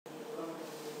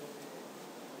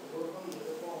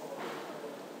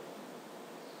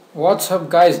What's up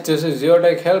guys, this is your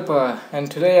tech helper and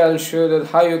today I'll show you that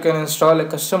how you can install a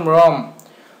custom ROM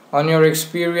on your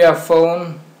Xperia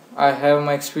phone. I have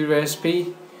my Xperia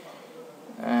SP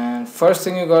and first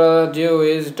thing you gotta do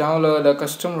is download a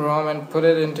custom ROM and put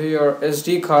it into your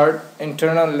SD card,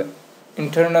 internal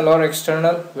or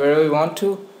external, wherever you want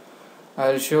to.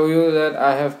 I'll show you that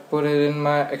I have put it in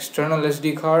my external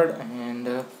SD card and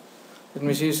let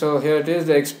me see. So here it is,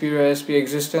 the Xperia SP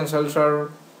Existence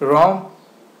Ultra ROM.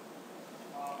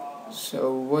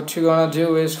 So what you're gonna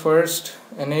do is first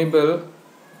go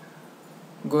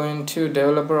into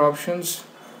developer options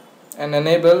and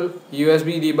enable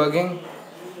USB debugging.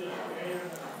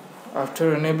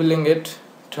 After enabling it,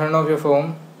 turn off your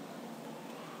phone.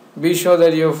 Be sure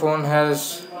that your phone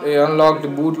has a unlocked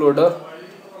bootloader.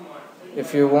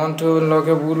 If you want to unlock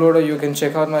your bootloader, you can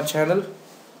check out my channel.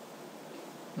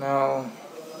 Now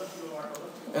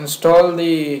install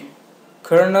the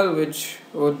kernel which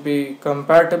would be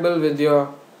compatible with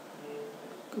your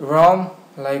ROM.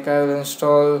 Like I will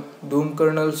install Doom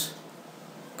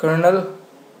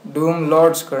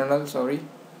Lord's kernel, sorry.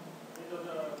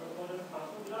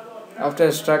 After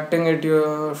extracting it to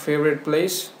your favorite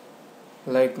place,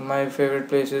 like my favorite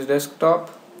place is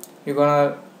desktop, you're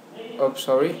gonna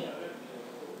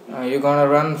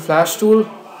run flash tool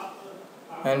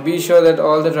and be sure that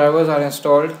all the drivers are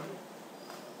installed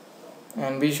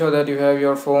and be sure that you have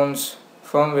your phone's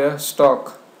firmware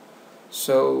stock.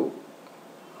 So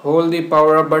hold the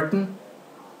power up button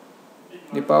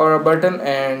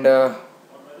and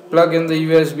plug in the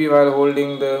USB while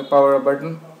holding the power up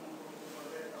button.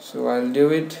 So I'll do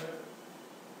it.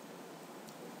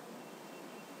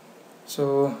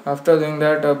 So after doing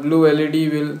that, a blue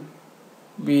LED will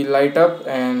be light up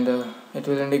and it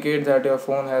will indicate that your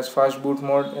phone has fast boot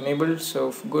mode enabled.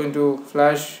 So go into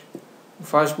fast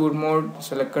boot mode,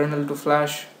 select kernel to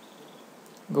flash,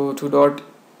 go to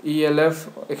 .elf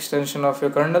extension of your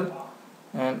kernel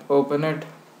and open it.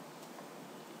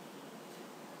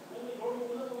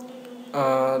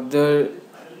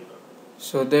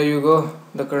 There you go,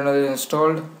 the kernel is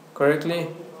installed correctly.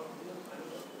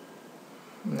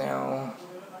 Now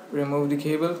remove the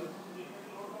cable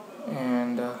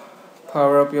and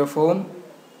power up your phone.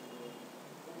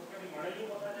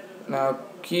 Now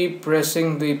keep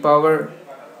pressing the power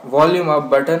volume up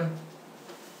button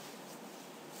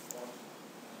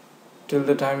till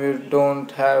the time you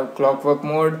don't have clockwork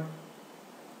mode.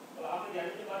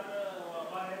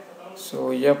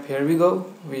 So yep, here we go,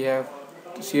 we have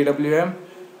CWM.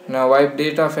 Now wipe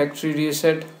data factory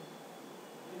reset.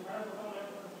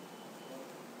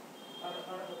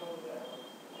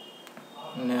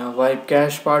 Now wipe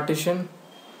cache partition.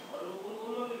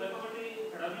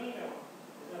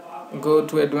 Go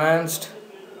to advanced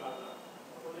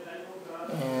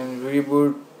and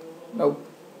reboot.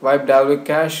 Wipe Dalvik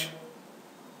cache.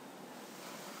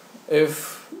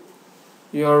 If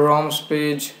your ROM's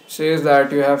page says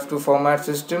that you have to format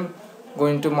system, go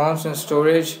into mounts and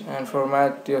storage and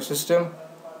format your system.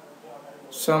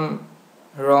 Some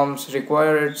ROMs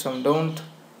require it, some don't.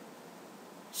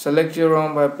 Select your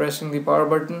ROM by pressing the power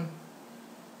button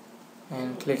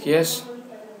and click yes,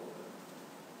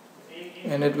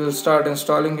 and it will start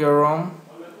installing your ROM.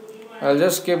 I'll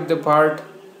just skip the part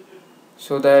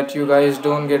so that you guys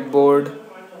don't get bored.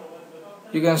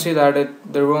 You can see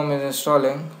that the ROM is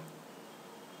installing.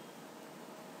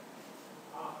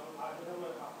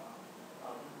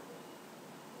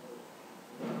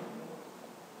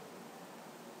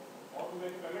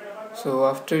 So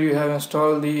after you have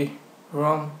installed the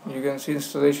ROM, you can see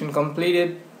installation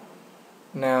completed.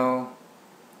 Now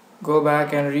go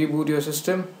back and reboot your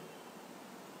system.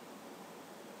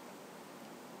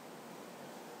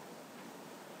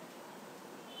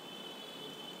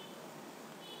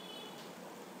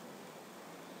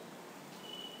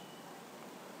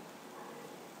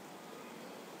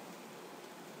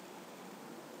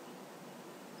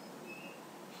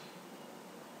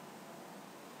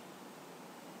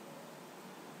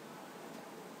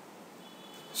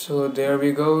 So there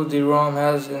we go, the ROM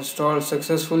has installed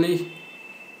successfully,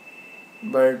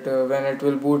 but when it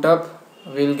will boot up,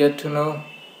 we'll get to know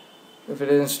if it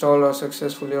is installed or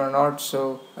successfully or not.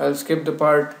 So I'll skip the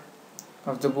part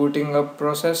of the booting up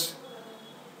process.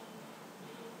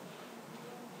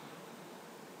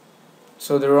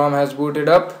 So the ROM has booted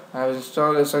up, I have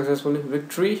installed it successfully.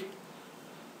 Victory,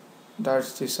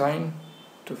 that's the sign,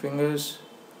 2 fingers.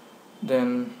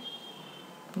 Then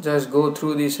just go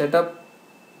through the setup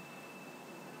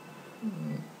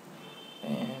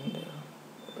and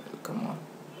come on,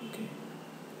 okay,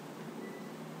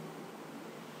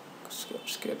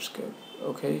 skip.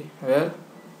 Okay, well,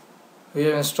 we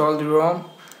have installed the ROM.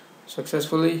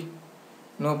 successfully,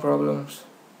 no problems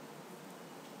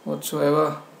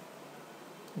whatsoever.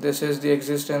 This is the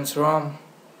existence ROM.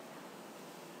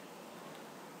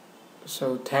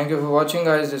 So thank you for watching,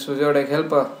 guys. This was your tech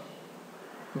helper.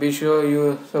 Be sure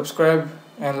you subscribe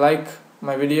and like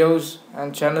my videos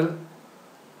and channel.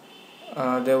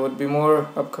 There would be more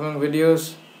upcoming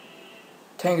videos.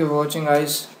 Thank you for watching,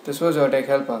 guys. This was your tech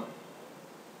helper.